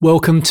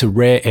Welcome to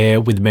Rare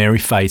Air with Mary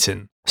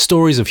Phaeton.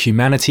 Stories of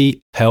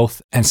humanity,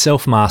 health and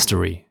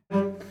self-mastery.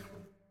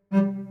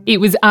 It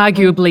was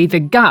arguably the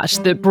gut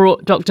that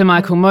brought Dr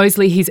Michael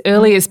Mosley his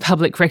earliest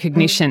public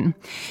recognition.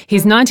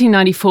 His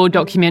 1994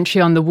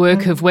 documentary on the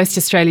work of West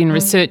Australian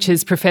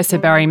researchers Professor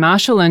Barry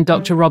Marshall and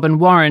Dr Robin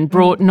Warren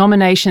brought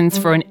nominations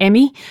for an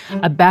Emmy,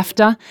 a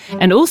BAFTA,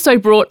 and also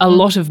brought a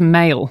lot of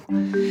mail.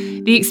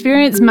 The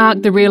experience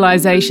marked the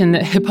realisation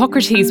that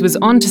Hippocrates was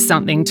onto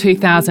something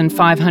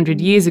 2,500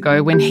 years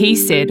ago when he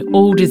said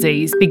all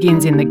disease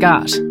begins in the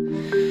gut.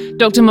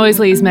 Dr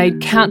Mosley has made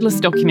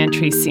countless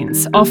documentaries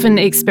since, often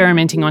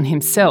experimenting on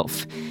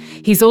himself.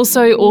 He's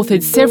also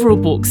authored several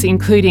books,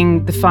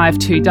 including The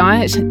 5-2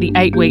 Diet, The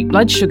 8-Week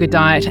Blood Sugar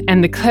Diet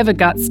and The Clever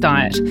Guts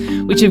Diet,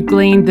 which have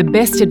gleaned the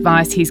best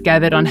advice he's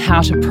gathered on how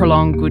to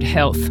prolong good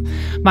health.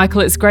 Michael,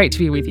 it's great to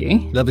be with you.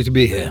 Lovely to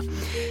be here.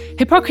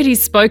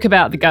 Hippocrates spoke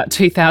about the gut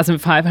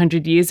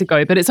 2,500 years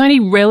ago, but it's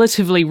only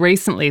relatively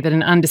recently that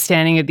an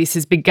understanding of this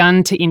has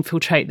begun to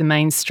infiltrate the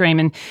mainstream,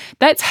 and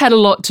that's had a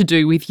lot to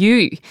do with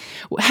you.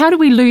 How do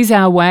we lose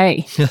our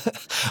way?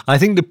 I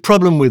think the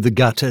problem with the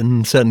gut,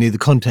 and certainly the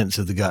contents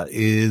of the gut,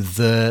 is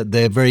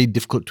they're very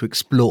difficult to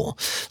explore.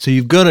 So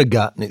you've got a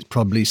gut and it's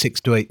probably 6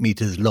 to 8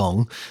 meters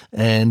long,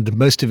 and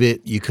most of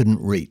it you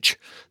couldn't reach.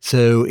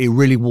 So it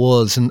really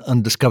was an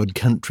undiscovered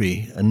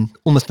country and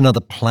almost another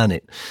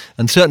planet.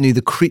 And certainly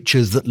the creatures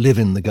that live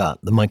in the gut,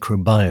 the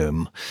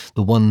microbiome,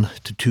 the 1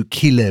 to 2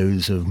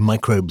 kilos of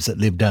microbes that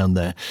live down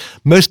there,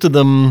 most of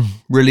them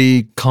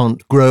really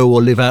can't grow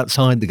or live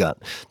outside the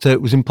gut. So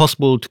it was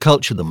impossible to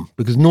culture them,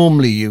 because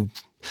normally you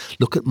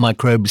look at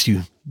microbes,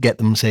 you get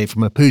them, say,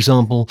 from a poo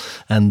sample,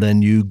 and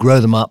then you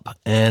grow them up,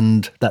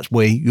 and that's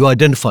where you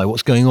identify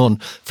what's going on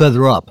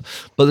further up.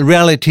 But the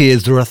reality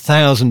is there are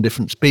 1,000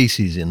 different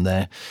species in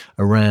there,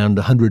 around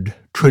 100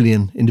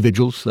 trillion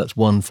individuals. So that's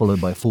 1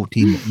 followed by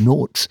 14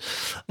 noughts.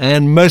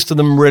 And most of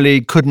them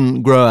really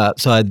couldn't grow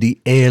outside the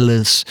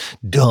airless,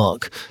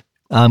 dark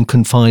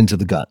confines of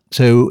the gut.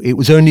 So it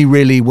was only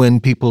really when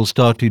people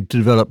started to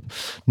develop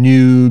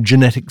new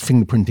genetic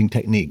fingerprinting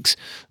techniques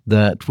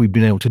that we've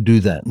been able to do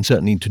that, and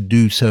certainly to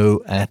do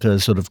so at a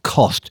sort of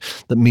cost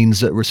that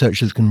means that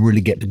researchers can really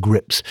get to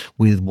grips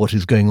with what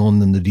is going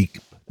on in the deep,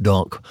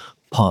 dark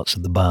parts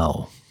of the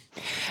bowel.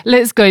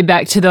 Let's go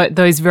back to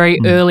those very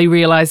early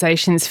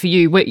realisations for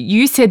you.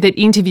 You said that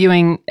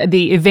interviewing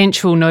the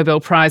eventual Nobel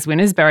Prize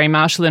winners, Barry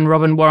Marshall and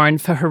Robin Warren,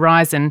 for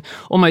Horizon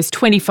almost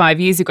 25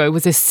 years ago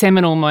was a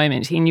seminal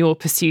moment in your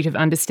pursuit of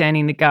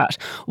understanding the gut.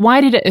 Why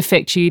did it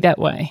affect you that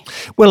way?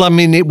 Well, I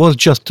mean, it was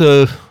just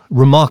a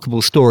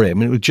remarkable story. I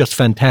mean, it was just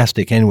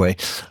fantastic anyway.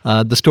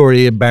 The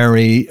story of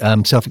Barry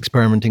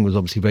self-experimenting was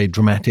obviously very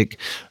dramatic.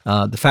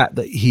 The fact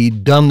that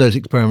he'd done those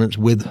experiments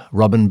with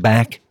Robin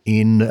back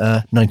in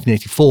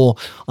 1984,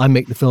 I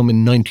make the film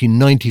in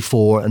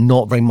 1994, and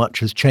not very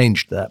much has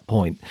changed at that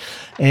point.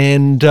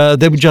 And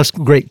they were just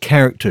great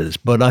characters.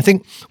 But I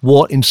think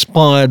what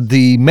inspired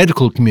the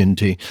medical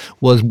community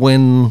was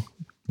when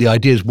the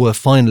ideas were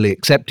finally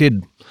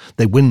accepted.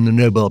 They win the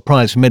Nobel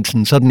Prize for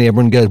Medicine. Suddenly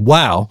everyone goes,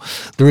 wow,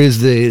 there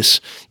is this,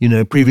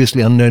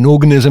 previously unknown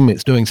organism.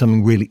 It's doing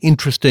something really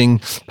interesting.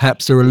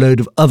 Perhaps there are a load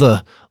of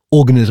other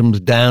organisms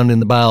down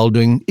in the bowel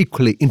doing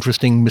equally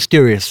interesting,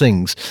 mysterious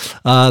things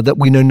that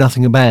we know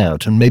nothing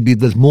about. And maybe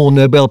there's more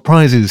Nobel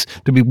Prizes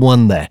to be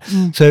won there.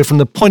 So from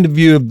the point of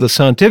view of the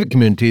scientific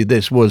community,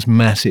 this was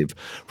massive.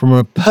 From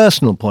a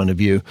personal point of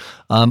view,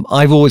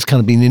 I've always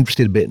kind of been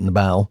interested a bit in the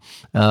bowel,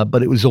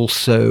 but it was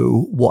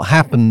also what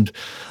happened.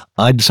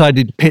 I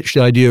decided to pitch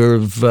the idea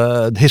of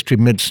the history of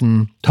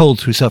medicine told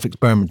through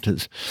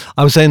self-experimenters.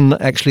 I was then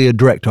actually a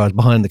director. I was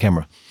behind the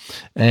camera.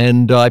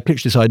 And I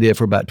pitched this idea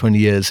for about 20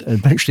 years. And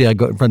eventually I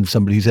got in front of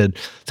somebody who said,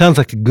 sounds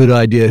like a good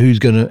idea. Who's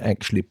going to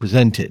actually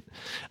present it?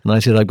 And I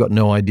said, I've got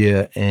no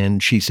idea.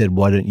 And she said,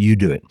 why don't you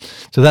do it?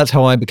 So that's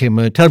how I became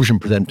a television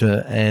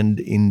presenter. And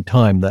in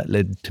time, that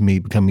led to me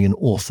becoming an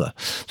author.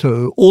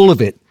 So all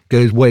of it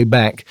goes way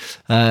back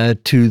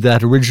to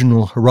that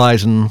original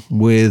Horizon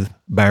with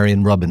Barry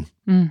and Robin.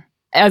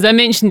 As I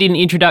mentioned in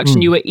the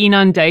introduction, you were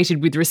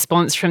inundated with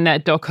response from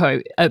that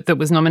doco that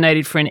was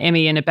nominated for an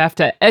Emmy and a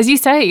BAFTA. As you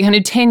say,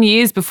 10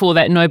 years before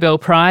that Nobel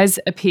Prize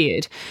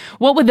appeared.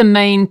 What were the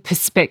main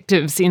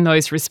perspectives in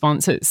those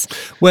responses?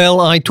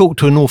 Well, I talked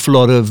to an awful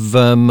lot of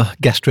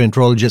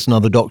gastroenterologists and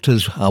other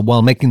doctors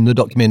while making the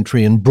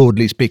documentary, and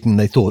broadly speaking,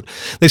 they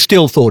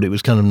still thought it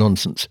was kind of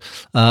nonsense.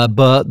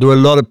 But there were a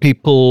lot of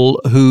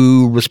people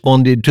who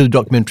responded to the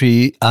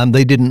documentary.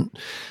 They didn't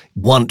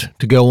want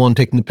to go on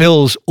taking the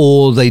pills,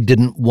 or they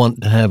didn't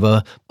want to have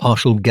a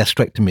partial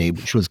gastrectomy,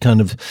 which was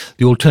kind of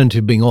the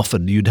alternative being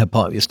offered. You'd have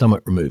part of your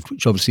stomach removed,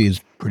 which obviously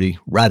is pretty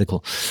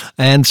radical.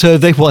 And so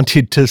they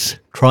wanted to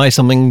try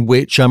something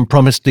which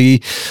promised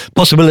the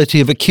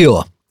possibility of a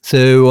cure.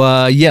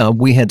 So,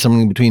 we had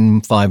something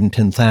between 5 and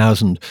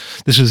 10,000.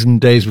 This was in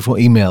days before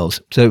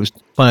emails. So it was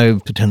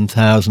 5 to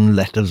 10,000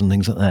 letters and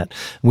things like that.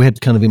 And we had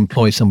to kind of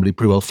employ somebody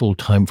pretty well full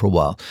time for a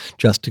while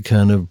just to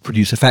kind of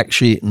produce a fact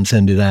sheet and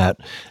send it out.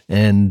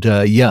 And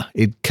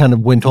it kind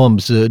of went on,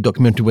 because the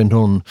documentary went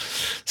on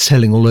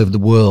selling all over the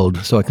world.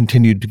 So I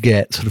continued to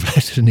get sort of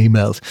letters and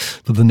emails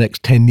for the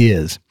next 10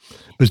 years.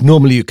 Because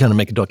normally you kind of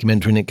make a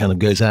documentary and it kind of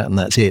goes out and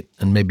that's it.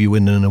 And maybe you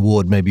win an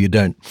award, maybe you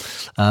don't.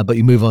 But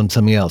you move on to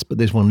something else. But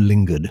this one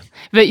lingered.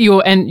 But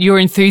your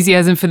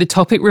enthusiasm for the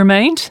topic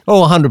remained?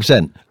 Oh,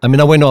 100%. I mean,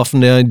 I went off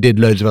and I did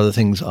loads of other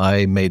things.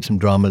 I made some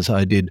dramas.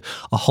 I did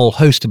a whole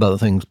host of other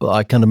things. But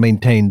I kind of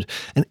maintained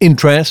an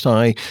interest.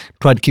 I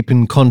tried to keep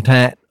in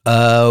contact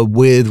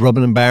with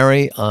Robin and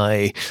Barry.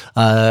 I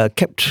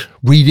kept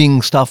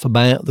reading stuff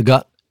about the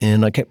gut.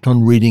 And I kept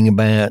on reading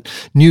about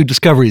new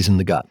discoveries in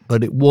the gut.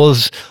 But it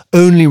was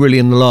only really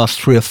in the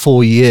last 3 or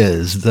 4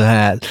 years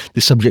that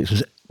this subject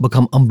has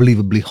become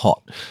unbelievably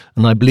hot.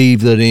 And I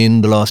believe that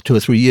in the last 2 or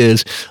 3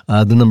 years,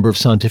 the number of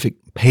scientific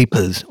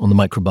papers on the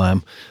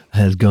microbiome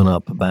has gone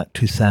up about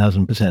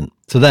 2,000%.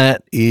 So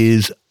that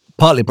is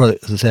partly a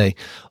product, as I say,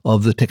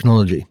 of the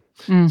technology.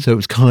 So it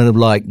was kind of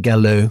like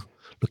Galileo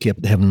looking up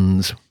at the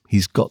heavens.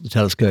 He's got the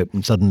telescope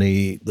and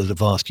suddenly there's a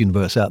vast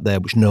universe out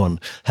there which no one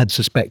had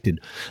suspected.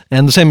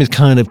 And the same is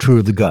kind of true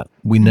of the gut.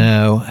 We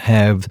now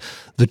have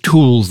the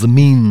tools, the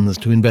means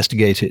to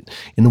investigate it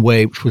in a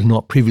way which was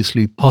not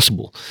previously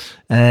possible.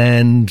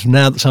 And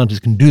now that scientists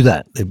can do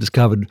that, they've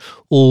discovered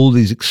all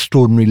these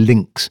extraordinary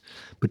links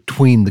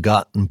between the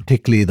gut and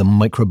particularly the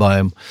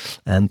microbiome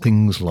and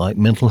things like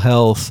mental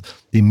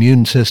health, the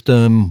immune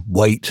system,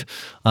 weight,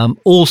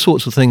 all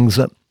sorts of things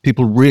that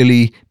people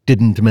really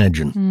didn't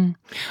imagine.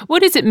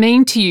 What does it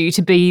mean to you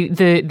to be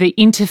the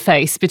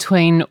interface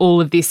between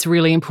all of this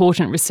really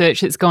important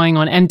research that's going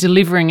on and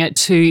delivering it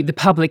to the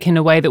public in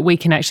a way that we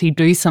can actually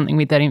do something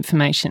with that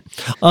information?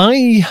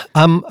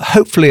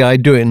 Hopefully I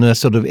do it in a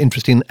sort of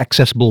interesting,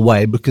 accessible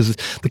way, because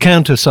the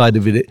counter side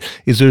of it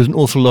is there's an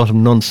awful lot of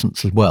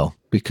nonsense as well.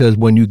 Because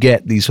when you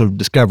get these sort of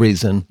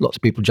discoveries and lots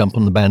of people jump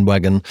on the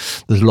bandwagon,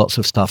 there's lots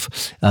of stuff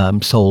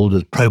sold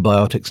as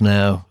probiotics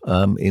now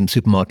in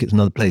supermarkets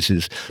and other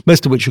places,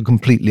 most of which are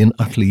completely and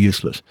utterly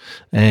useless.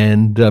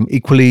 And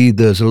equally,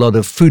 there's a lot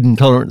of food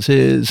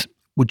intolerances,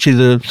 which is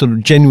a sort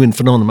of genuine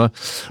phenomenon,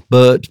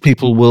 but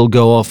people will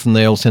go off and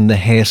they'll send their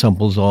hair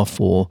samples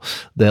off or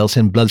they'll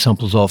send blood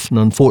samples off. And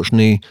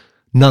unfortunately,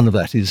 none of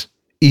that is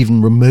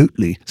even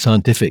remotely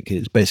scientific.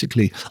 It's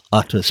basically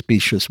utter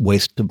specious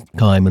waste of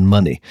time and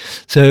money.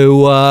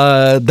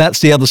 So that's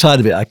the other side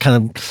of it. I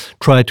kind of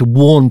try to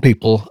warn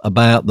people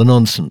about the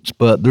nonsense,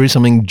 but there is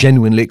something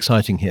genuinely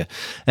exciting here.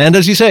 And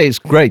as you say, it's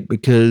great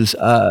because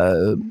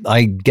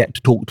I get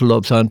to talk to a lot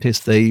of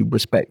scientists. They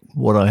respect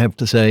what I have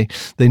to say.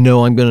 They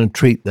know I'm going to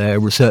treat their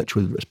research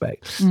with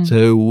respect.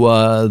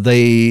 So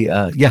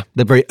they're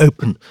very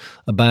open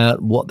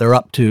about what they're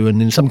up to.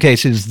 And in some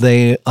cases,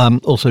 they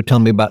also tell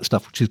me about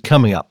stuff which is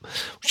coming up,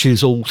 which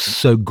is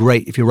also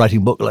great if you're writing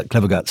a book like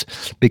Clever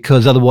Guts,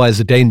 because otherwise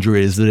the danger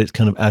is that it's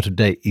kind of out of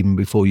date even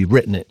before you've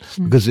written it,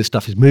 because this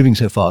stuff is moving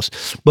so fast.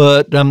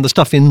 But the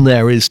stuff in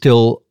there is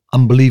still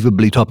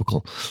unbelievably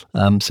topical.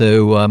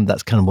 So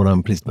that's kind of what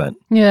I'm pleased about.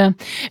 Yeah.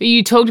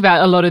 You talked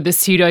about a lot of the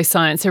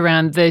pseudoscience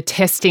around the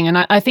testing, and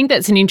I think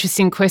that's an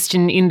interesting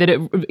question in that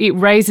it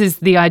raises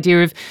the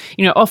idea of,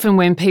 often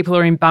when people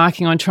are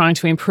embarking on trying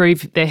to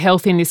improve their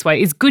health in this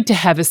way, it's good to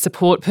have a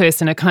support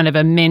person, a kind of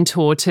a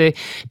mentor to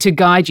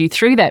guide you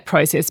through that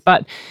process.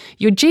 But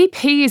your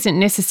GP isn't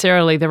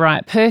necessarily the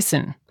right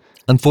person.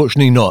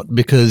 Unfortunately not,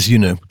 because,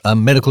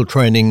 medical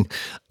training,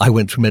 I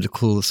went through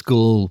medical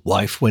school,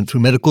 wife went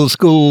through medical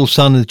school,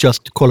 son is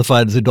just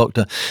qualified as a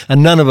doctor,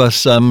 and none of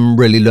us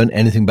really learned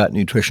anything about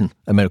nutrition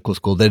at medical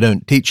school. They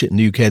don't teach it in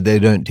the UK, they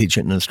don't teach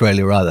it in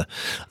Australia either.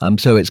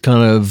 So it's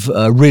kind of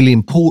a really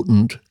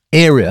important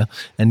area,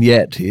 and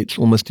yet it's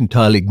almost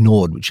entirely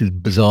ignored, which is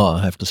bizarre,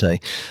 I have to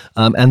say.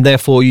 And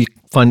therefore you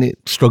find it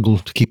struggle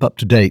to keep up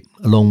to date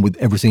along with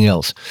everything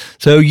else.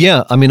 So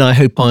I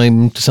hope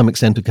I'm to some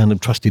extent a kind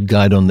of trusted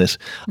guide on this.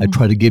 I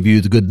try to give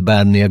you the good, the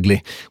bad and the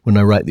ugly when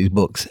I write these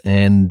books.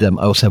 And I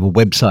also have a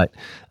website,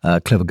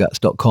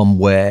 cleverguts.com,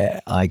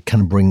 where I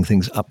kind of bring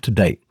things up to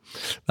date.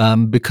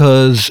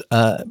 Because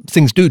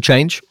things do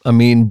change. I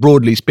mean,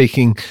 broadly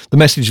speaking, the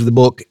message of the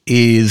book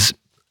is,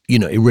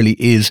 it really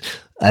is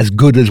as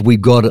good as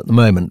we've got at the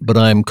moment, but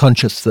I'm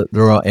conscious that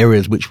there are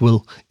areas which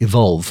will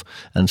evolve.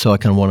 And so I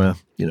kind of want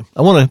to,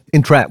 I want to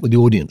interact with the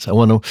audience. I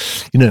want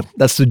to,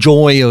 that's the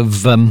joy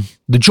of,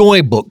 the joy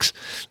of books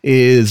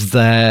is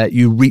that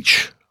you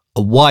reach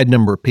a wide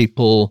number of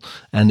people,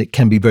 and it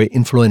can be very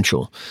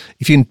influential.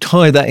 If you can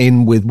tie that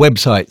in with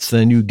websites,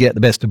 then you get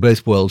the best of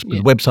both worlds.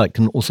 Because the website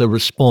can also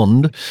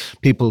respond.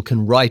 People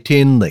can write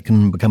in. They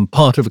can become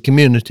part of a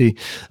community.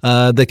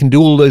 They can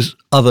do all those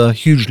other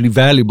hugely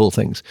valuable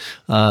things,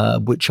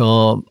 which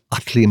are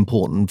utterly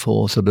important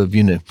for sort of,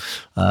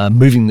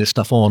 moving this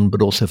stuff on,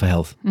 but also for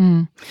health.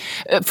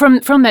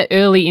 From that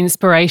early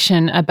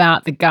inspiration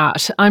about the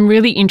gut, I'm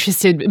really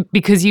interested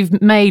because you've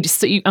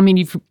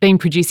been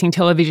producing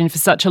television for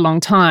such a long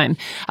time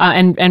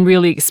and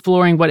really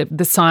exploring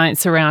the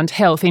science around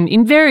health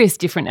in various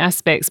different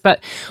aspects.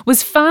 But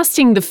was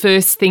fasting the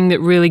first thing that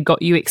really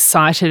got you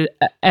excited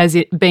as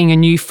it being a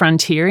new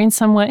frontier in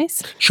some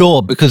ways?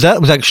 Sure, because that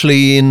was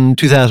actually in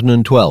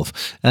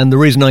 2012. And the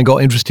reason I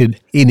got interested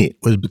in it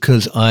was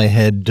because I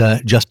had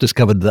just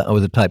discovered that I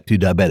was a type 2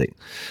 diabetic,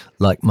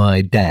 like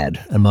my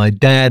dad. And my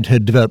dad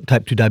had developed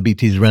type 2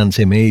 diabetes around the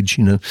same age,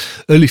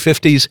 early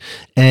 50s.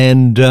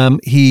 And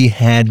he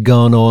had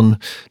gone on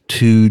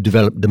to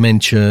develop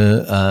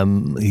dementia.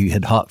 He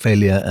had heart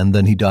failure, and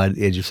then he died at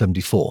the age of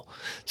 74.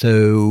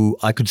 So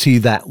I could see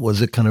that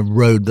was a kind of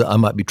road that I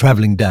might be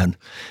traveling down.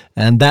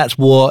 And that's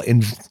what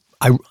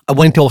I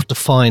went off to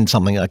find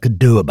something I could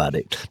do about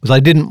it, because I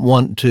didn't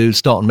want to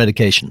start on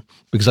medication,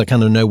 because I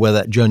kind of know where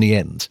that journey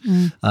ends.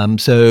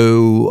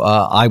 So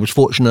I was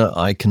fortunate.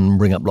 I can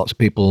bring up lots of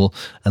people,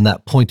 and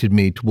that pointed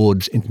me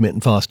towards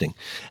intermittent fasting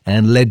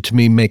and led to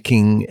me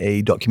making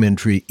a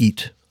documentary,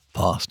 Eat,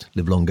 Fast,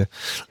 Live Longer,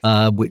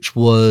 which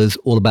was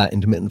all about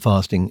intermittent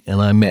fasting.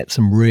 And I met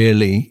some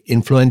really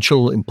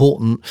influential,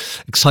 important,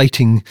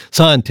 exciting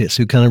scientists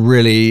who kind of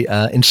really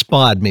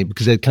inspired me,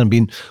 because they'd kind of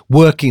been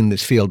working in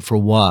this field for a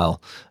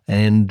while.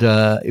 And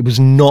it was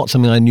not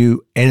something I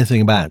knew anything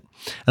about.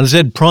 And as I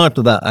said, prior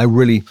to that, I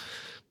really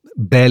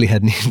barely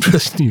had any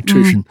interest in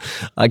nutrition.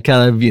 I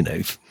kind of,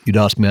 if you'd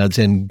ask me, I'd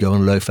say go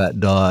on a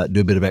low-fat diet,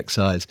 do a bit of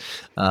exercise,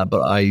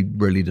 but I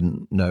really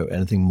didn't know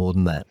anything more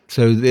than that.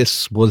 So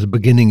this was the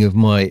beginning of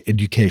my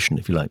education,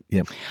 if you like.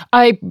 Yeah.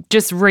 I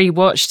just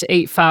rewatched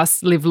Eat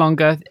Fast, Live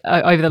Longer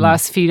over the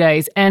last few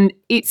days, and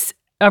it's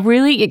a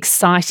really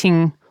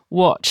exciting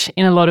watch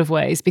in a lot of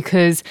ways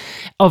because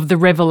of the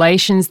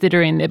revelations that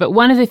are in there. But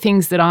one of the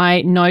things that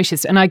I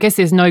noticed, and I guess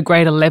there's no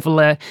greater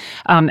leveler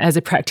as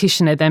a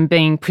practitioner than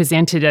being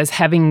presented as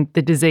having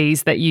the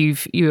disease that you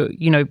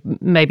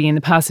maybe in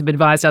the past have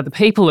advised other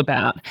people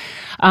about.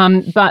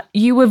 But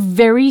you were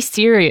very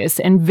serious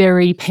and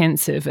very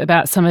pensive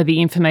about some of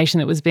the information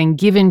that was being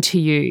given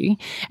to you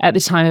at the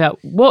time about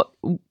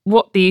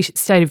what the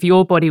state of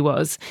your body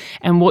was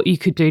and what you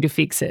could do to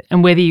fix it,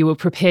 and whether you were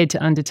prepared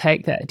to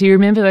undertake that. Do you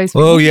remember those?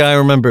 Oh, yeah, I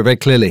remember it very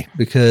clearly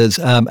because,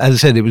 as I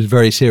said, it was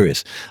very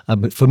serious.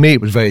 But for me,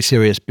 it was very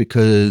serious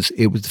because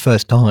it was the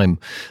first time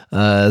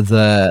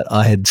that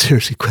I had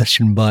seriously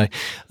questioned my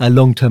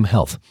long-term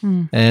health.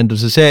 And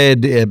as I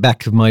said,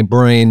 back of my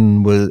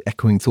brain were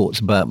echoing thoughts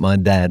about my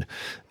dad,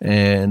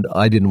 and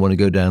I didn't want to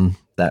go down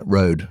that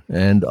road.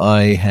 And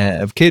I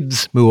have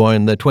kids who are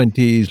in their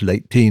 20s,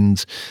 late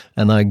teens,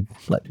 and I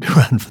like to be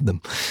around for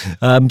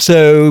them.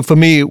 So for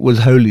me, it was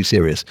wholly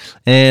serious.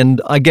 And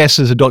I guess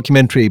as a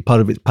documentary, part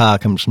of its power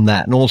comes from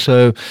that, and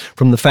also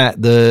from the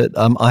fact that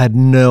I had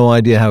no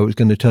idea how it was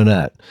going to turn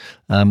out.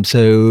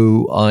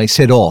 So I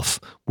set off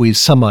with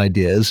some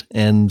ideas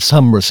and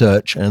some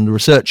research, and the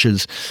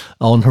researchers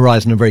on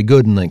Horizon are very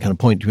good and they kind of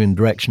point you in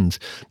directions.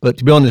 But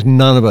to be honest,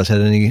 none of us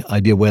had any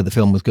idea where the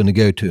film was going to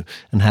go to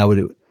and how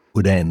it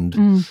would end.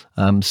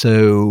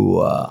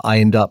 So I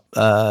end up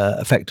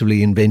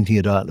effectively inventing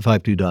a diet, the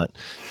 5-2 diet.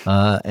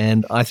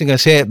 And I think I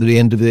say at the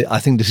end of it, I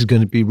think this is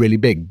going to be really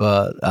big,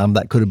 but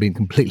that could have been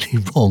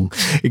completely wrong.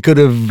 It could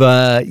have,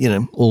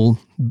 all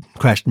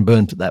crashed and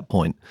burnt at that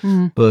point.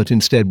 But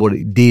instead what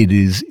it did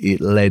is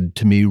it led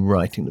to me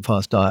writing the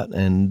fast diet,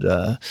 and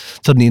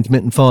suddenly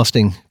intermittent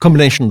fasting,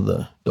 combination of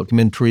the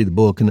documentary, the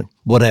book, and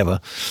whatever,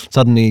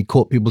 suddenly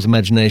caught people's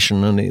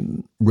imagination and it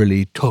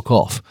really took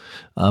off.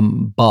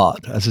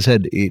 But as I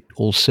said, it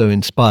also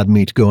inspired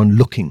me to go on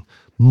looking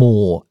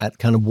more at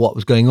kind of what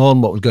was going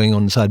on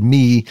inside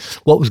me,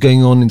 what was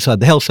going on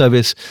inside the health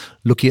service,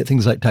 looking at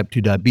things like type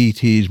 2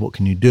 diabetes, what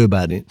can you do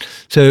about it?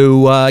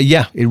 So,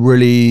 it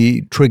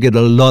really triggered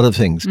a lot of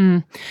things.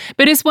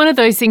 But it's one of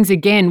those things,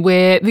 again,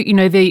 where,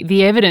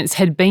 the evidence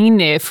had been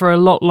there for a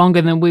lot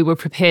longer than we were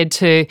prepared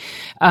to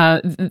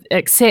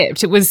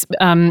accept. It was,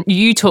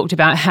 you talked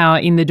about how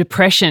in the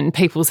Depression,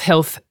 people's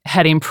health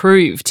had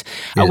improved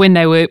when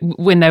they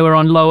were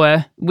on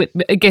lower,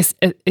 I guess,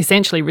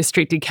 essentially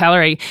restricted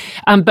calorie.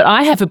 But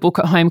I have a book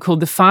at home called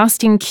The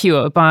Fasting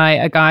Cure by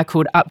a guy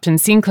called Upton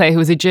Sinclair, who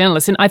was a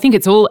journalist, and I think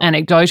it's all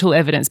anecdotal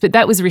evidence, but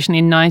that was written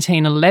in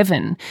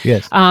 1911.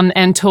 Yes.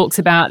 And talks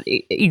about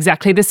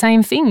exactly the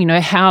same thing,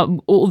 how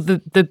all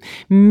the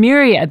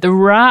myriad, the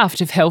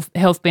raft of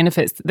health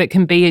benefits that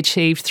can be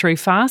achieved through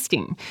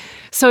fasting.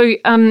 So,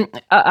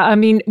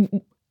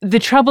 the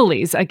trouble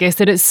is, I guess,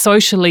 that it's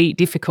socially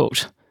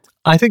difficult.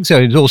 I think so.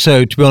 It's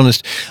also, to be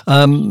honest,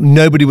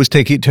 nobody was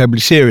taking it terribly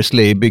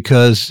seriously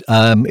because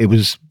it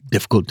was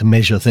difficult to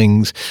measure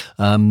things.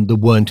 There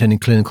weren't any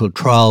clinical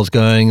trials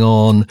going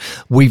on.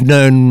 We've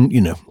known,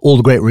 all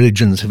the great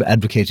religions have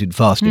advocated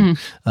fasting,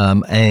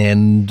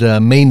 and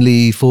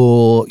mainly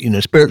for,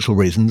 spiritual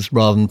reasons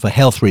rather than for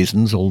health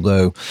reasons,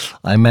 although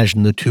I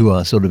imagine the two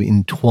are sort of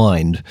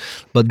entwined.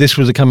 But this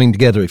was a coming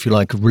together, if you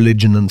like, of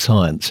religion and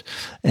science.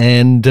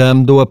 And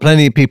there were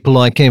plenty of people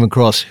I came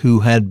across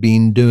who had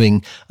been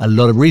doing a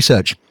lot of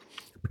research,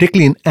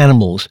 particularly in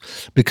animals,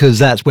 because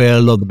that's where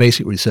a lot of the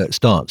basic research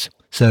starts.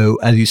 So,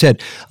 as you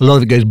said, a lot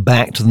of it goes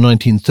back to the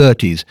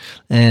 1930s,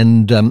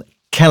 and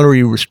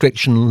calorie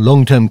restriction,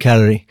 long-term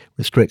calorie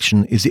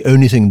restriction, is the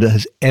only thing that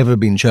has ever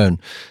been shown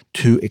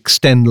to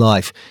extend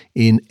life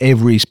in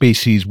every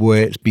species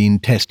where it's been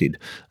tested.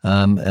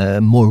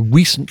 More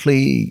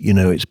recently,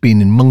 it's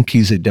been in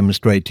monkeys. They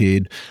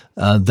demonstrated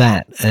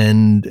that,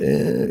 and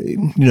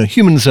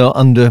humans are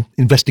under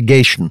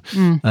investigation,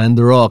 and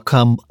there are a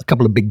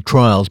couple of big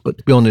trials. But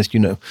to be honest,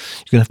 you're going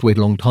to have to wait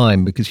a long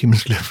time because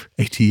humans live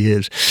 80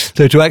 years.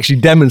 So to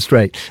actually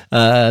demonstrate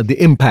the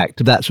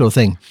impact of that sort of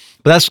thing.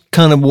 But that's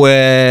kind of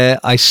where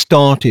I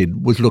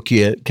started, was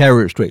looking at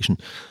calorie restriction,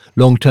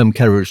 long-term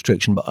calorie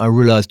restriction. But I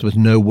realized there was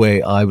no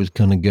way I was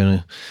kind of going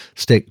to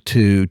stick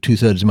to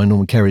 2/3 of my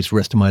normal calories for the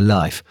rest of my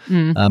life.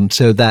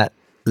 So that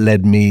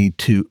led me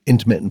to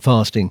intermittent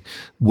fasting,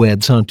 where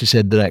the scientists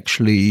said that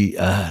actually,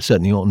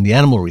 certainly on the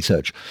animal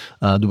research,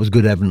 there was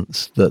good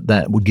evidence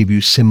that would give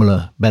you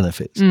similar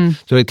benefits.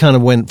 So it kind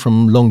of went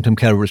from long-term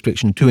calorie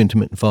restriction to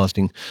intermittent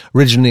fasting.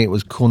 Originally, it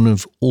was kind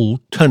of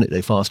alternate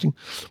day fasting,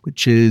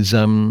 which is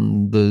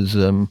there's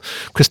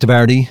Chris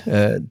Tavardi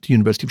at the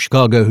University of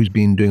Chicago, who's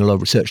been doing a lot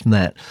of research on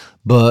that.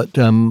 But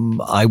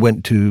I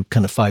went to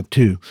kind of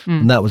 5-2,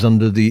 and that was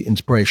under the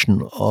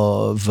inspiration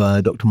of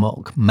Dr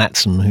Mark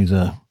Mattson, who's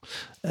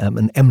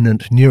an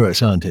eminent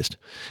neuroscientist.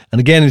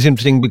 And again, it's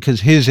interesting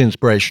because his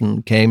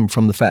inspiration came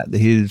from the fact that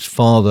his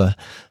father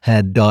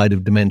had died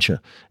of dementia,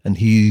 and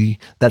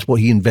that's what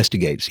he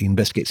investigates. He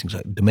investigates things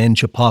like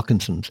dementia,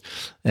 Parkinson's,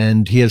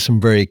 and he has some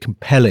very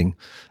compelling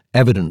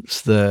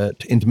evidence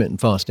that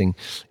intermittent fasting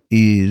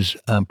is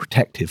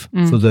protective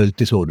for those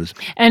disorders.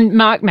 And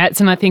Mark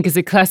Mattson, I think, is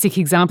a classic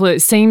example.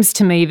 It seems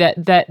to me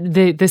that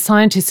the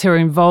scientists who are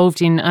involved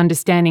in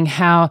understanding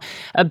how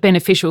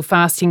beneficial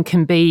fasting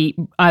can be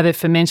either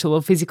for mental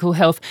or physical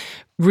health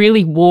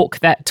really walk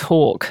that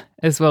talk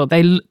as well.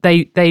 They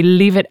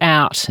live it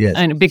out, yes,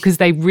 and because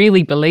they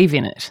really believe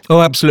in it.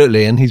 Oh,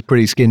 absolutely. And he's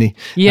pretty skinny.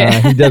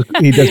 Yeah.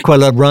 He does quite a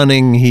lot of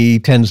running. He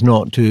tends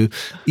not to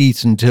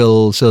eat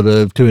until sort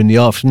of 2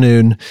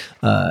 PM.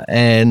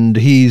 And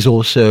he's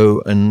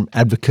also an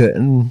advocate,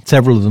 and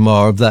several of them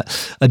are, of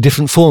a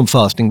different form of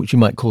fasting, which you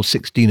might call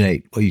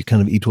 16-8, where you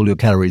kind of eat all your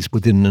calories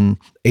within an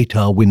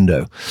 8-hour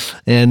window.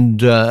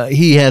 And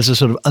he has a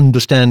sort of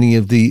understanding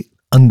of the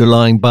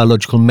underlying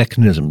biological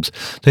mechanisms.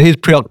 So his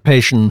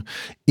preoccupation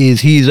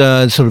is he's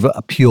a sort of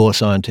a pure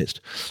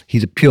scientist.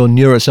 He's a pure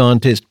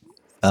neuroscientist,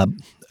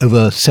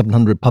 over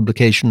 700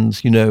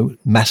 publications,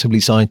 massively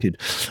cited.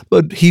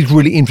 But he's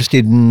really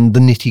interested in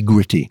the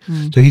nitty-gritty.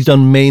 So he's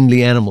done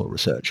mainly animal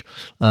research.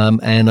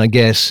 And I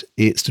guess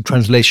it's the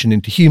translation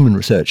into human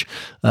research,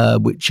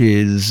 which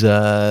is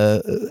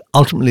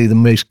ultimately the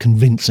most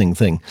convincing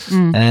thing.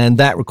 And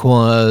that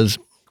requires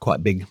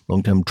quite big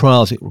long-term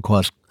trials. It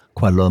requires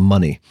quite a lot of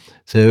money.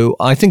 So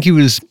I think he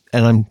was,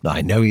 and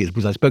I know he is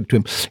because I spoke to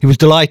him, he was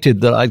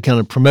delighted that I'd kind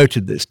of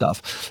promoted this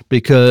stuff,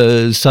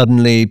 because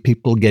suddenly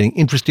people are getting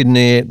interested in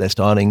it. They're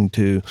starting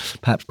to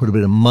perhaps put a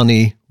bit of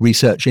money,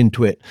 research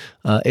into it.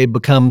 It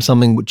becomes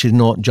something which is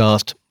not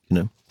just,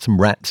 some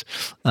rats,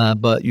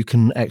 but you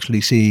can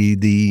actually see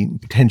the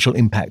potential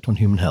impact on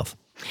human health.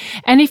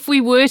 And if we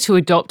were to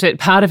adopt it,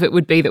 part of it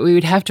would be that we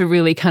would have to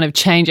really kind of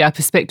change our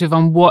perspective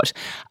on what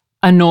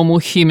a normal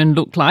human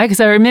looked like.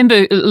 Because I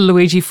remember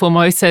Luigi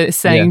Formosa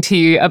saying to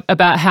you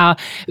about how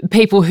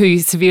people who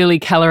severely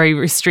calorie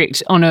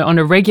restrict on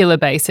a regular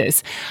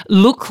basis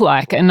look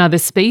like another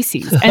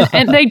species.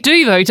 And they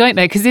do, though, don't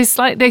they? Because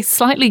they're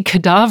slightly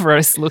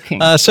cadaverous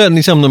looking.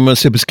 Certainly some of them are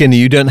super skinny.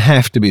 You don't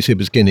have to be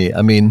super skinny.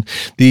 I mean,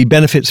 the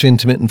benefits of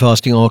intermittent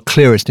fasting are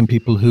clearest in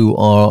people who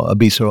are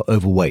obese or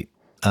overweight.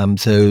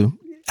 So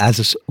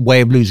as a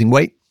way of losing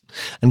weight,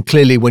 and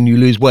clearly, when you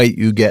lose weight,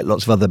 you get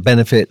lots of other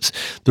benefits.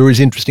 There is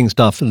interesting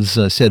stuff, as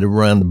I said,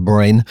 around the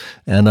brain.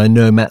 And I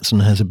know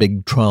Mattson has a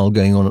big trial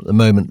going on at the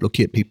moment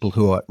looking at people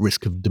who are at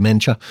risk of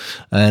dementia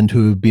and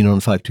who have been on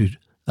 5-2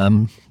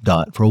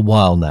 diet for a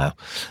while now.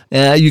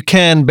 You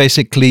can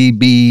basically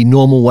be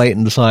normal weight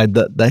and decide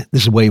that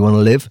this is where you want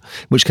to live,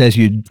 in which case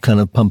you'd kind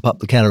of pump up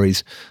the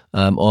calories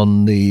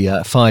on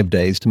the 5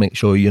 days to make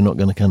sure you're not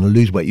going to kind of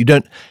lose weight. You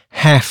don't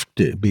have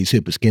to be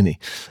super skinny,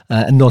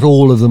 and not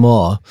all of them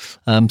are.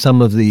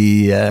 Some of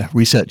the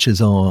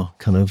researchers are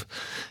kind of,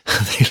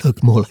 they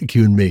look more like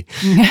you and me.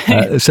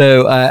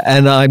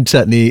 And I'm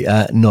certainly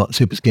not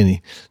super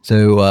skinny.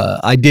 So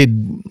I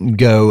did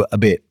go a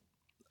bit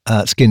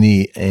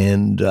skinny,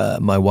 and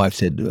my wife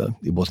said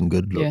it wasn't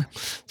good look.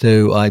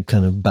 So I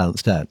kind of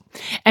balanced out.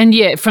 And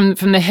yeah, from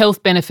the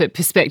health benefit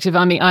perspective,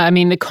 I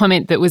mean, the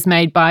comment that was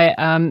made by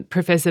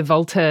Professor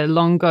Walter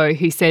Longo,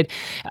 who said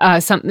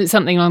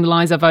something along the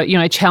lines of,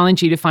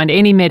 challenge you to find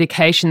any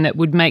medication that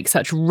would make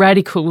such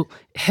radical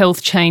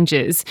health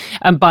changes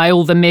by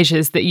all the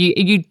measures that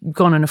you'd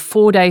gone on a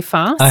 4-day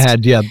fast. I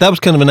had, yeah. That was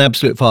kind of an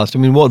absolute fast. I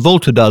mean, what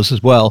Volta does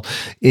as well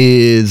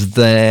is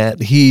that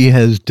he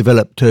has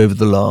developed over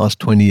the last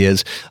 20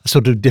 years a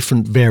sort of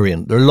different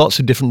variant. There are lots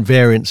of different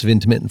variants of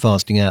intermittent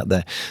fasting out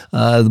there.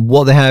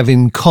 What they have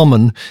in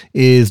common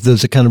is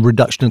there's a kind of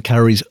reduction of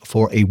calories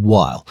for a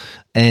while.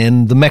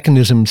 And the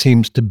mechanism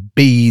seems to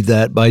be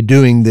that by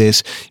doing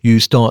this,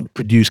 you start to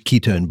produce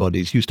ketone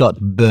bodies. You start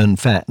to burn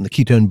fat. And the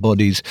ketone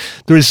bodies,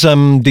 there is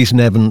some decent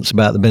evidence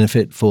about the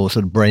benefit for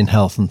sort of brain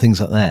health and things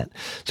like that.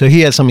 So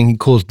he has something he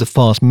calls the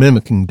fast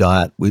mimicking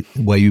diet,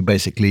 where you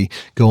basically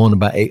go on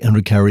about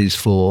 800 calories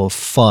for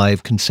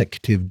 5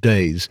 consecutive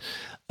days.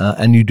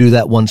 And you do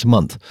that once a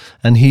month.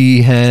 And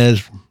he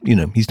has,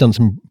 he's done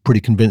some pretty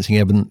convincing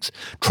evidence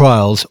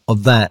trials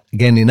of that,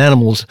 again, in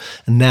animals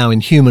and now in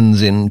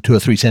humans in 2 or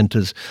 3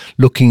 centres,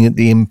 looking at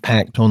the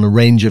impact on a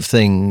range of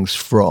things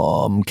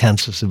from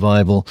cancer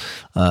survival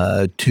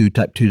to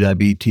type 2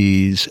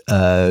 diabetes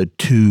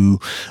to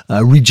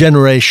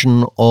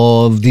regeneration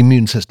of the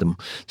immune system.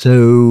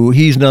 So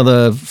he's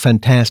another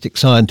fantastic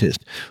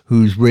scientist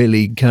who's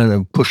really kind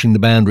of pushing the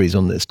boundaries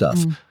on this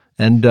stuff.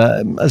 And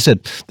as I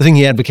said, the thing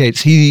he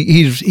advocates,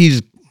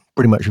 he's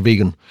pretty much a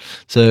vegan.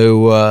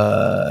 So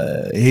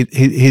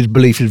his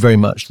belief is very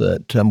much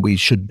that we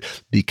should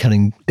be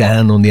cutting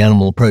down on the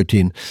animal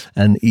protein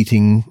and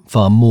eating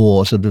far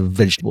more sort of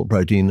vegetable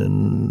protein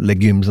and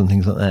legumes and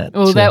things like that.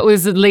 Well, that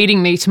was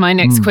leading me to my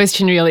next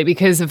question, really,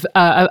 because of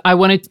I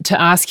wanted to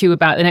ask you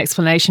about an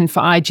explanation for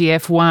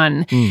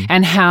IGF-1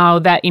 and how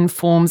that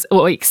informs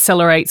or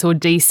accelerates or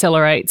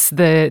decelerates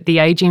the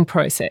aging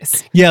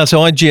process. Yeah, so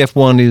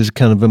IGF-1 is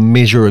kind of a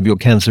measure of your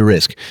cancer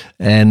risk.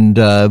 And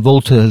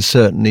Volta has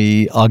certainly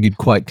argued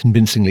quite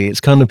convincingly.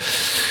 It's kind of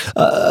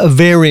a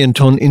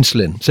variant on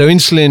insulin. So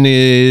insulin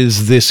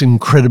is this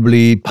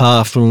incredibly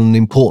powerful and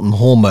important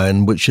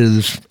hormone which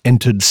has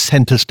entered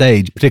center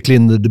stage,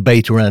 particularly in the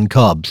debate around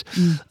carbs.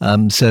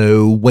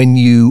 So when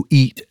you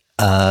eat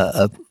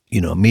a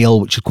meal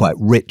which is quite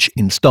rich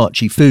in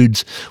starchy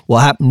foods,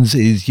 what happens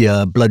is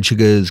your blood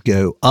sugars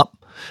go up.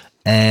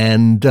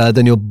 And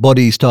then your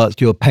pancreas starts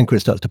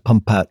to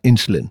pump out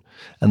insulin,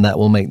 and that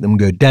will make them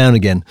go down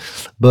again.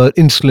 But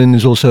insulin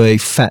is also a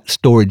fat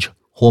storage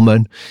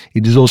hormone.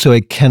 It is also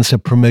a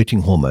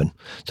cancer-promoting hormone.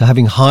 So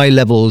having high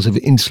levels of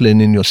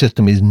insulin in your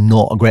system is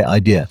not a great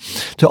idea.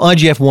 So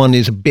IGF-1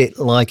 is a bit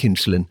like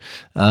insulin.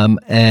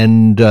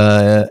 And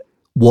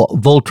what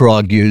Volta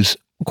argues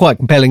quite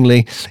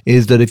compellingly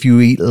is that if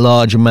you eat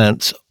large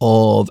amounts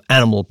of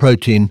animal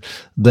protein,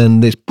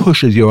 then this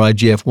pushes your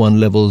IGF-1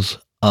 levels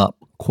up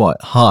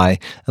quite high,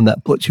 and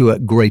that puts you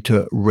at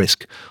greater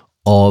risk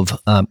of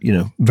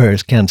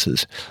various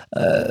cancers.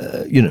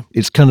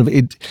 It's kind of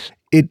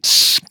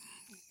it's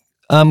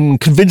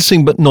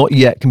convincing but not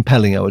yet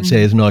compelling, I would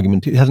say, as an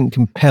argument. It hasn't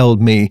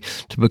compelled me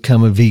to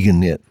become a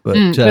vegan yet. But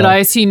I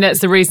assume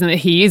that's the reason that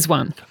he is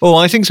one. Oh,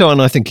 I think so,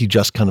 and I think he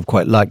just kind of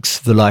quite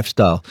likes the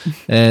lifestyle.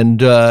 And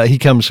he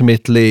comes from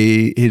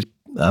Italy. His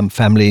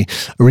family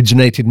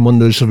originated in one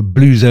of those sort of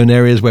blue zone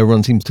areas where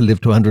everyone seems to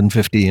live to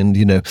 150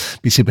 and,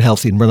 be super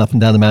healthy and run up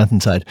and down the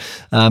mountainside.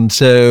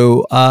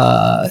 So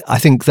I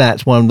think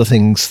that's one of the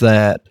things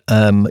that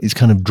is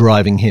kind of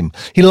driving him.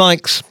 He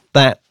likes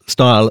that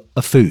style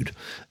of food.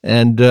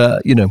 And,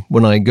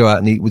 when I go out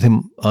and eat with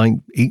him,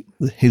 I eat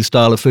his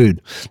style of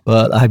food.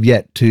 But I have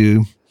yet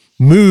to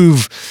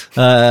move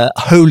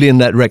wholly in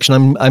that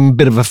direction. I'm a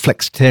bit of a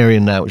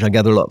flexitarian now, which I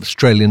gather a lot of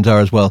Australians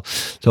are as well.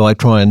 So I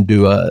try and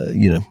do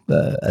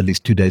at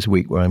least 2 days a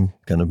week where I'm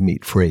kind of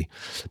meat free.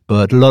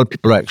 But a lot of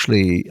people are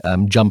actually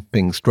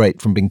jumping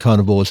straight from being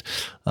carnivores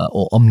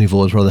or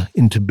omnivores rather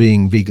into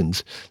being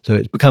vegans. So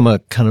it's become a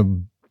kind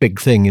of big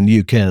thing in the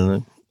UK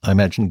and I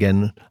imagine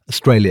again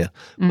Australia,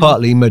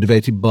 partly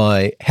motivated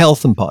by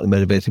health and partly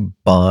motivated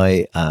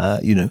by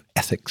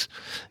ethics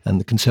and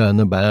the concern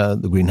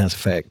about the greenhouse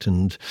effect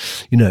and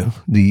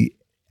the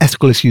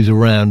ethical issues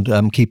around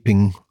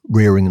keeping,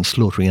 rearing and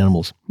slaughtering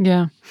animals.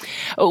 Yeah.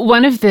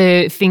 One of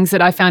the things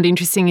that I found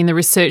interesting in the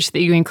research that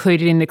you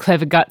included in the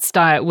Clever Guts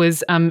diet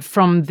was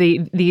from the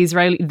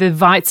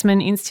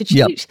Weizmann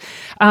Institute,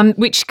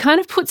 which kind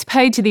of puts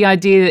paid to the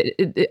idea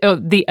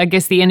that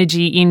the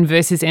energy in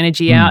versus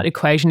energy out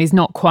equation is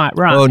not quite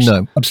right. Oh,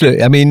 no,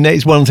 absolutely. I mean,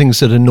 it's one of the things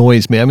that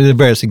annoys me. I mean, there are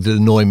various things that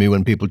annoy me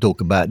when people talk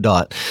about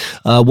diet.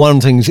 One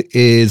of the things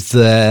is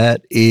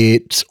that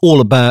it's all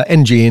about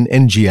energy in,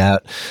 energy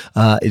out.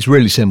 It's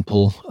really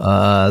simple,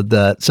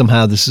 that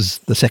somehow this is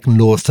the second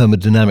law of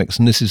thermodynamics,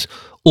 and this is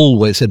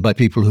always said by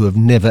people who have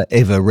never,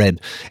 ever read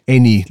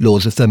any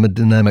laws of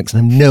thermodynamics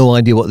and have no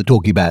idea what they're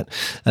talking about.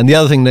 And the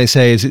other thing they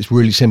say is it's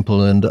really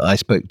simple, and I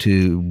spoke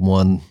to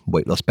one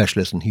weight loss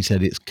specialist and he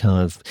said it's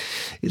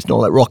not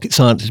like rocket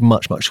science, it's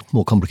much, much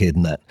more complicated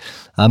than that.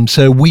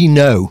 So we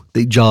know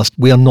that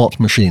we are not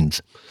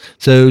machines.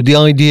 So the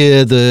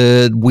idea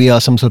that we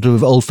are some sort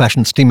of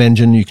old-fashioned steam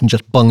engine, you can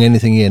just bung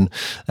anything in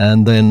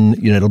and then,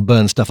 it'll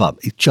burn stuff up,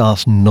 it's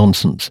just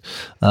nonsense.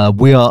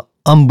 We are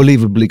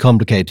unbelievably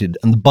complicated,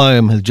 and the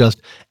biome has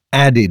just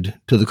added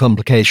to the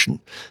complication.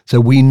 So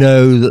we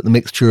know that the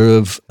mixture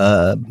of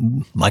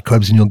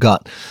microbes in your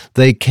gut,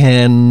 they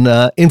can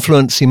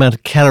influence the amount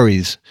of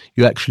calories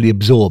you actually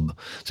absorb.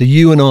 So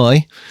you and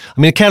I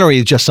mean, a calorie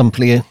is just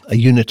simply a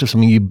unit of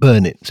something, you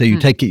burn it. So you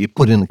take it, you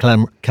put it in a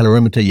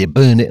calorimeter, you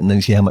burn it, and then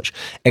you see how much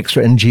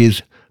extra energy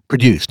is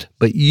produced.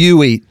 But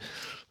you eat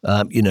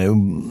a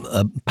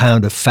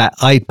pound of fat,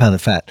 8 pound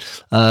of fat,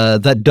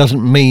 that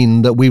doesn't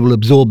mean that we will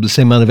absorb the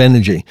same amount of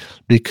energy,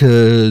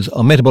 because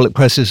our metabolic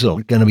processes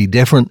are going to be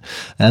different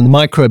and the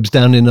microbes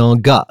down in our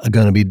gut are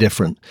going to be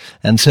different.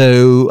 And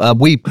so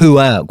we poo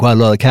out quite a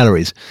lot of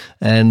calories,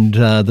 and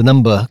the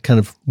number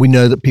we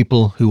know that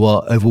people who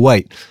are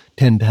overweight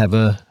tend to have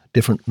a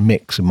different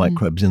mix of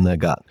microbes in their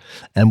gut.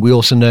 And we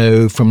also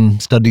know from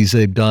studies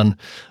they've done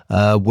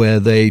where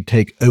they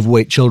take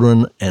overweight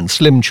children and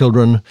slim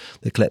children,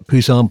 they collect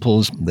poo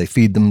samples, they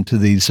feed them to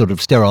these sort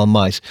of sterile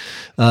mice.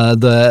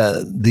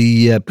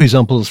 The poo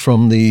samples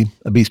from the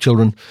obese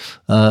children,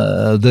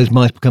 those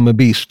mice become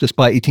obese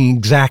despite eating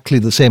exactly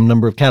the same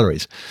number of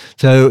calories.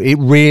 So it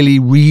really,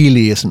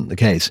 really isn't the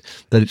case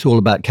that it's all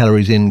about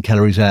calories in,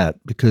 calories out,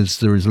 because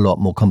there is a lot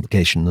more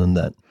complication than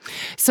that.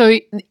 So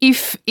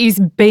is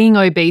being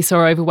obese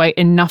or overweight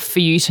enough for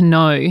you to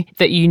know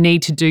that you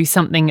need to do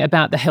something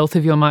about the health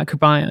of your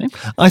microbiome?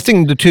 I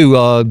think the two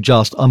are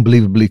just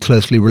unbelievably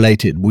closely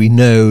related. We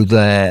know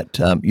that,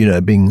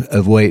 being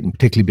overweight and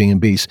particularly being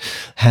obese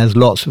has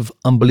lots of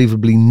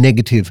unbelievably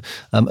negative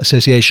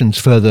associations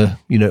further,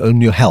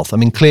 on your health. I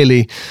mean,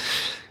 clearly,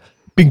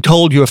 being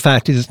told you're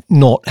fat is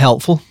not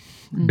helpful.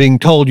 Being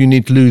told you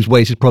need to lose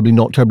weight is probably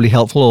not terribly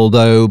helpful,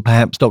 although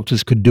perhaps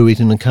doctors could do it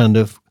in a kind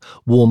of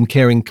warm,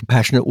 caring,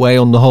 compassionate way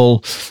on the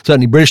whole.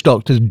 Certainly British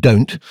doctors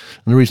don't. And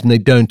the reason they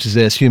don't is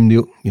they assume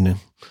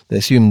they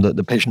assume that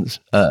the patients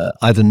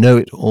either know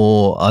it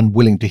or are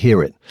unwilling to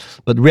hear it.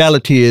 But the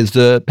reality is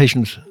the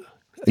patients,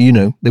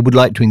 they would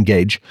like to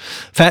engage.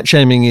 Fat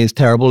shaming is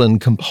terrible and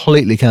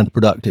completely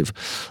counterproductive.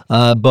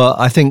 But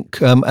I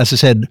think, as I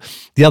said,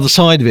 the other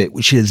side of it,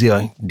 which is the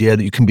idea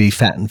that you can be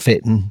fat and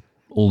fit and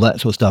all that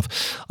sort of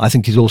stuff, I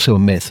think is also a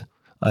myth.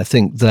 I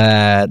think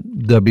that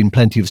there have been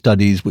plenty of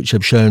studies which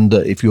have shown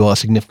that if you are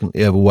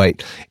significantly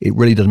overweight, it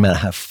really doesn't matter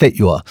how fit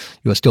you are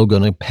still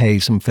going to pay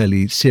some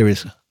fairly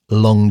serious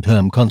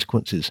long-term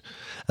consequences.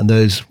 And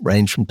those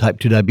range from type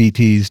 2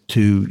 diabetes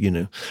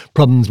to,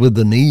 problems with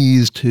the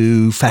knees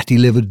to fatty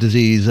liver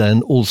disease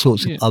and all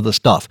sorts of other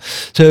stuff.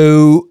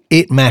 So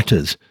it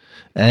matters.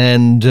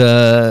 And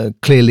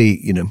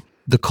clearly,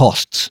 the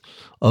costs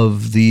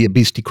of the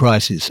obesity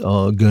crisis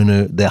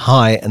they're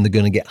high and they're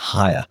going to get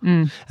higher.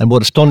 And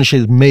what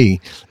astonishes me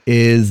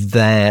is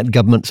that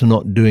governments are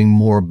not doing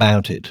more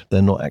about it.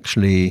 They're not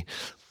actually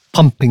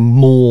pumping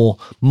more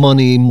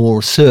money, more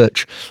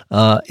research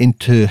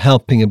into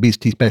helping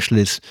obesity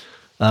specialists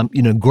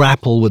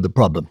grapple with the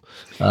problem.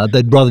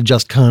 They'd rather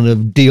just kind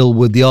of deal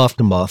with the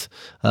aftermath,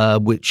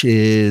 which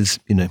is,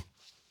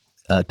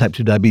 type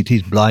 2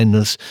 diabetes,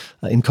 blindness,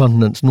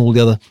 incontinence, and all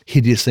the other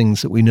hideous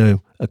things that we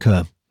know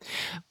occur.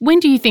 When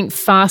do you think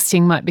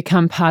fasting might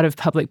become part of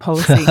public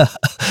policy?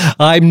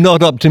 I'm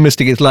not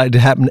optimistic it's likely to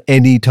happen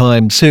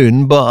anytime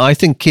soon, but I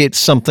think it's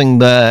something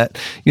that,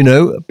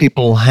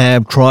 people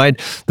have tried.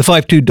 The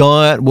 5-2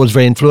 diet was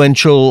very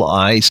influential.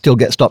 I still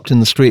get stopped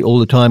in the street all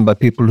the time by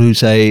people who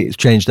say it's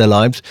changed their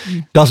lives.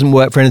 Doesn't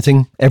work for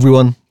anything.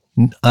 Everyone,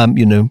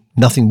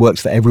 nothing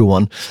works for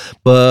everyone.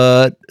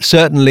 But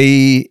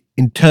certainly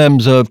in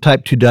terms of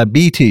type 2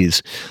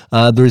 diabetes,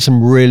 there is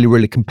some really,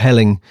 really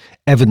compelling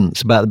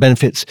evidence about the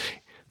benefits.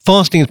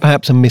 Fasting is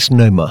perhaps a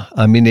misnomer.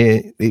 I mean,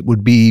 it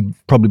would be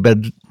probably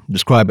better to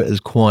describe it as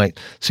quite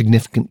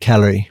significant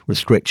calorie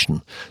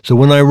restriction. So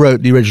when I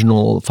wrote the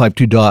original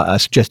 5-2 diet, I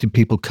suggested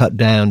people cut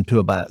down to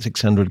about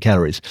 600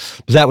 calories.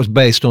 But that was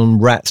based on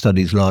rat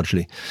studies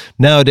largely.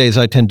 Nowadays,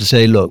 I tend to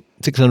say, look,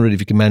 600 if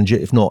you can manage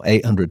it, if not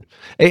 800.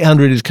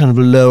 800 is kind of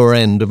the lower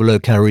end of a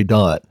low-calorie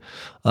diet.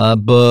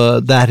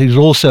 But that is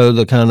also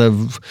the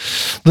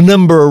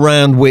number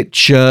around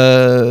which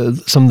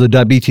some of the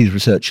diabetes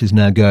research is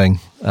now going.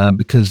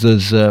 Because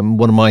there's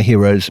one of my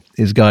heroes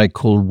is a guy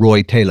called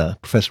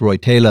Professor Roy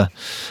Taylor,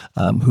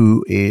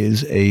 who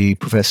is a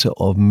professor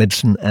of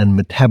medicine and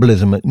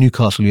metabolism at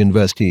Newcastle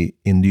University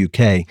in the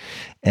UK.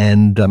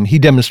 And he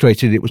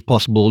demonstrated it was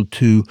possible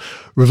to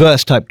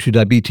reverse type 2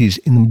 diabetes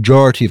in the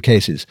majority of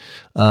cases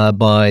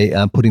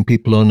by putting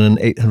people on an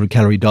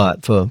 800-calorie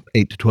diet for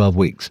 8 to 12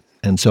 weeks.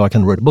 And so I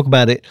kind of wrote a book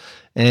about it.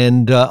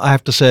 And I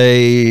have to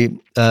say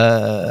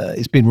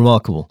it's been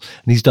remarkable.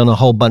 And he's done a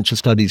whole bunch of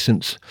studies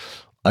since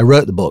I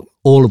wrote the book,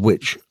 all of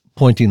which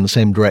pointing in the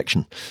same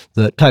direction,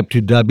 that type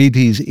 2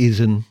 diabetes is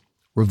an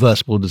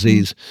reversible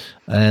disease,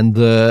 and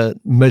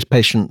most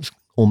patients,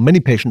 or many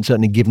patients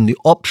certainly given the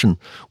option,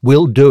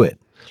 will do it.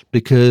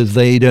 because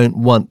they don't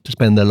want to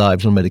spend their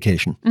lives on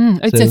medication.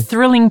 It's a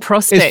thrilling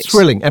prospect. It's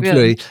thrilling,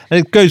 absolutely. Really.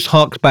 And it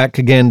harks back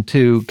again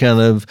to kind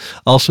of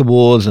ulcer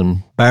wars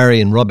and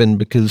Barry and Robin,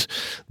 because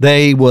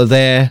they were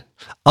there.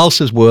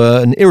 Ulcers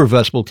were an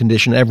irreversible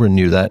condition. Everyone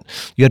knew that.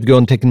 You had to go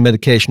on taking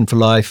medication for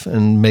life,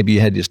 and maybe you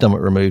had your stomach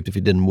removed if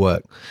it didn't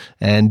work.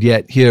 And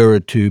yet here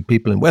are two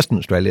people in Western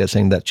Australia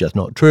saying that's just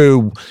not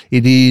true.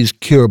 It is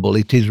curable.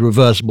 It is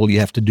reversible. You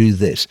have to do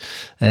this.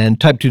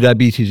 And type 2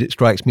 diabetes, it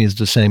strikes me as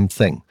the same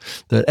thing,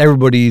 that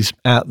everybody's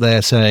out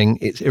there saying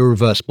it's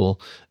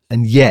irreversible,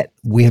 and yet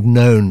we have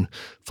known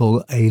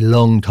for a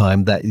long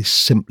time that is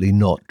simply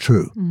not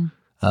true.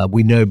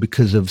 We know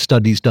because of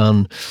studies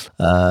done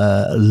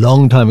a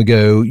long time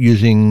ago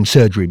using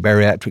surgery,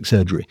 bariatric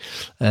surgery.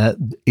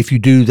 If you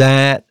do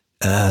that,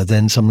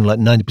 then something like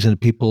 90% of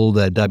people,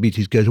 their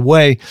diabetes goes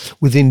away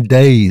within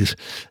days.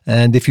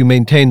 And if you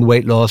maintain the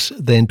weight loss,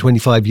 then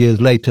 25 years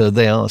later,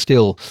 they are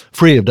still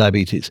free of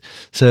diabetes.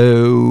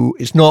 So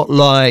it's not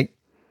like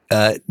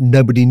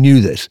nobody knew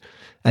this.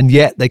 And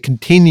yet they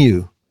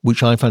continue,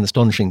 which I find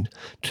astonishing,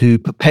 to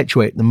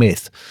perpetuate the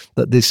myth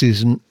that this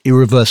is an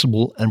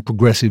irreversible and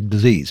progressive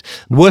disease.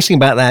 The worst thing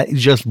about that is it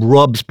just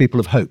robs people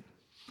of hope.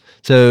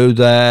 So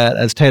that,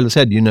 as Taylor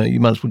said, you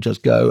might as well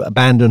just go,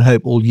 abandon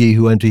hope, all ye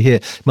who enter here.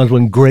 You might as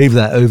well engrave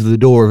that over the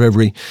door of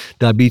every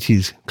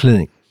diabetes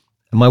clinic.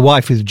 And my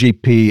wife is a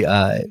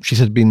GP. She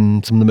says it's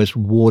been some of the most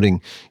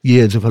rewarding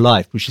years of her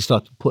life, but she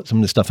started to put some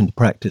of this stuff into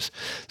practice.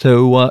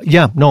 So,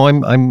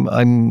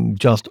 I'm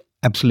just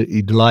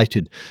absolutely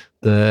delighted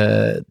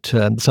that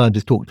the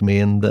scientists talk to me,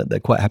 and that they're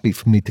quite happy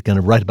for me to kind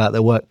of write about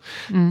their work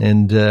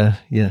and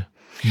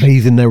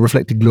bathe in their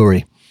reflected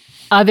glory.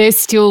 Are there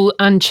still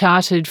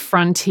uncharted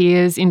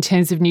frontiers in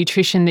terms of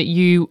nutrition that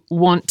you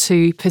want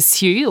to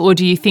pursue, or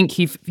do you think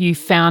you've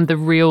found the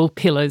real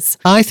pillars?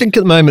 I think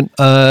at the moment,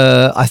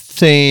 I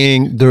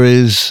think there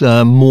is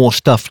more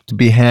stuff to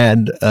be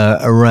had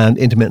around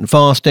intermittent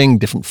fasting,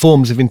 different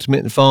forms of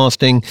intermittent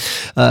fasting.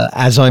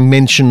 As I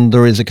mentioned,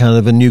 there is a kind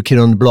of a new kid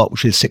on the block,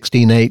 which is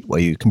 16-8,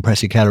 where you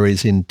compress your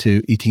calories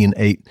into eating an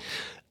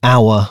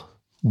 8-hour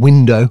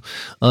window.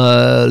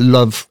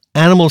 Love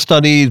animal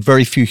studies,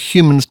 very few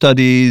human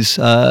studies.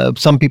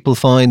 Some people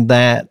find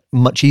that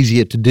much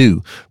easier to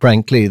do,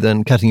 frankly,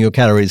 than cutting your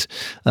calories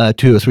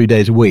 2 or 3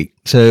 days a week.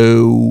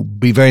 So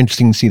be very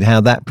interesting to see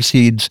how that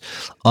proceeds.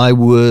 I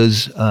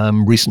was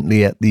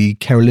recently at the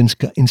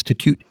Karolinska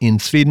Institute in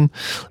Sweden,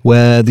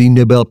 where the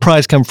Nobel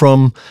Prize come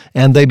from,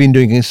 and they've been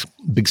doing this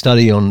big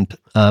study on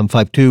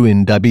 5-2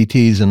 in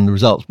diabetes, and the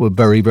results were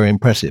very, very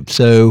impressive.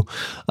 So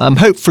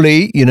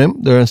hopefully,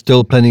 there are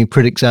still plenty of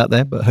critics out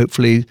there, but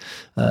hopefully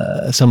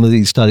some of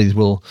these studies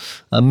will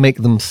make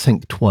them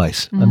think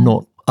twice. I'm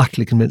not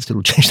utterly convinced it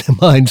will change their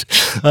minds,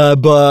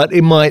 but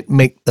it might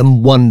make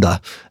them wonder.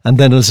 And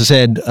then, as I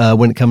said,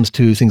 when it comes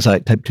to things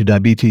like type 2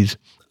 diabetes,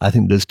 I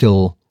think there's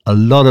still a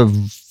lot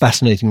of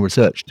fascinating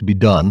research to be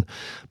done,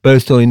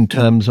 both in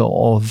terms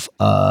of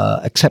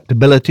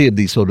acceptability of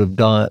these sort of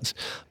diets,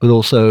 but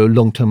also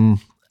long-term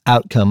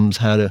outcomes,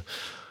 how to,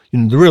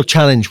 the real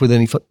challenge with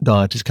any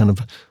diet is kind of,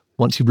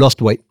 once you've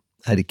lost weight,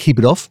 how to keep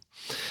it off.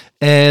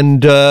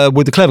 And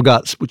with the clever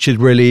guts, which is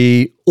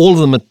really, all of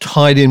them are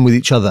tied in with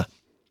each other.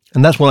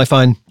 And that's what I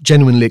find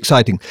genuinely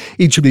exciting.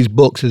 Each of these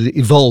books has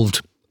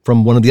evolved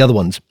from one of the other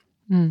ones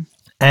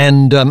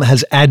and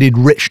has added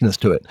richness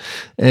to it.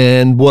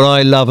 And what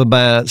I love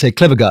about, say,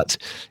 Clever Guts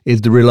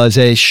is the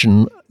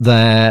realization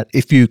that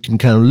if you can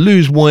kind of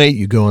lose weight,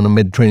 you go on a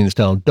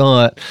Mediterranean-style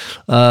diet,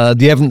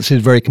 the evidence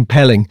is very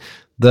compelling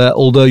that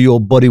although your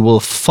body will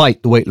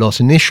fight the weight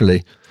loss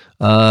initially,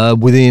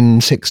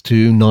 within 6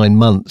 to 9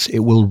 months, it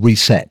will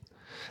reset.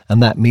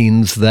 And that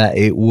means that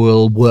it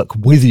will work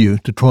with you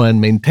to try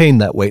and maintain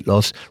that weight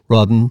loss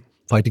rather than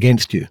fight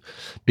against you.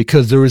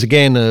 Because there is,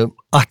 again, a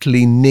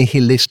utterly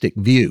nihilistic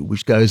view,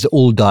 which goes that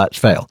all diets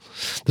fail.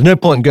 There's no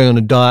point in going on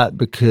a diet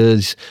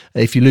because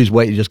if you lose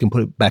weight, you're just going to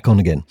put it back on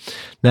again.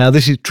 Now,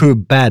 this is true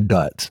of bad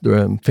diets. There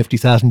are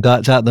 50,000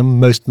 diets out there.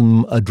 Most of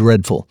them are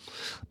dreadful.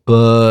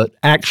 But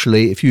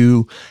actually, if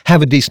you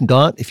have a decent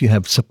diet, if you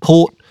have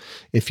support,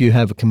 if you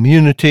have a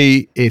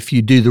community, if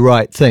you do the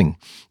right thing,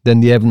 then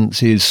the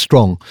evidence is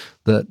strong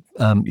that,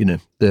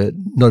 that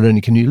not only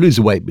can you lose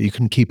the weight, but you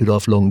can keep it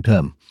off long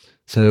term.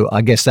 So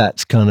I guess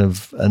that's kind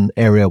of an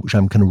area which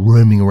I'm kind of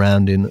roaming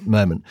around in at the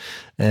moment.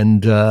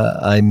 And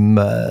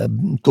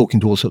I'm talking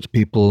to all sorts of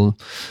people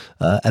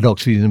at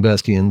Oxford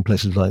University and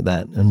places like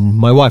that. And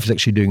my wife is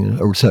actually doing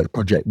a research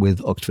project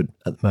with Oxford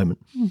at the moment,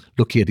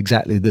 looking at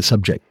exactly the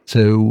subject.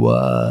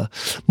 So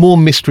more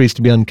mysteries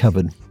to be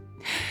uncovered.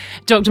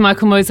 Dr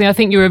Michael Mosley, I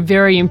think you're a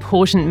very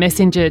important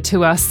messenger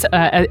to us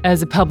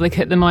as a public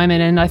at the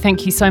moment, and I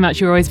thank you so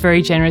much. You're always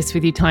very generous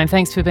with your time.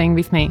 Thanks for being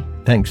with me.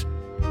 Thanks.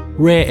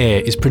 Rare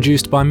Air is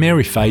produced by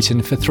Mary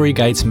Phaeton for Three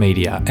Gates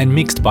Media and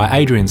mixed by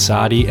Adrian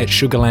Sardi at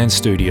Sugarland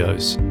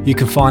Studios. You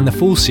can find the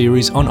full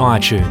series on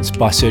iTunes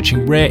by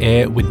searching Rare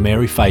Air with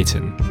Mary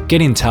Phaeton.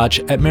 Get in touch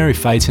at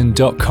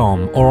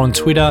maryphaeton.com or on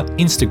Twitter,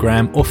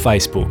 Instagram or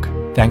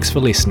Facebook. Thanks for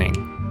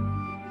listening.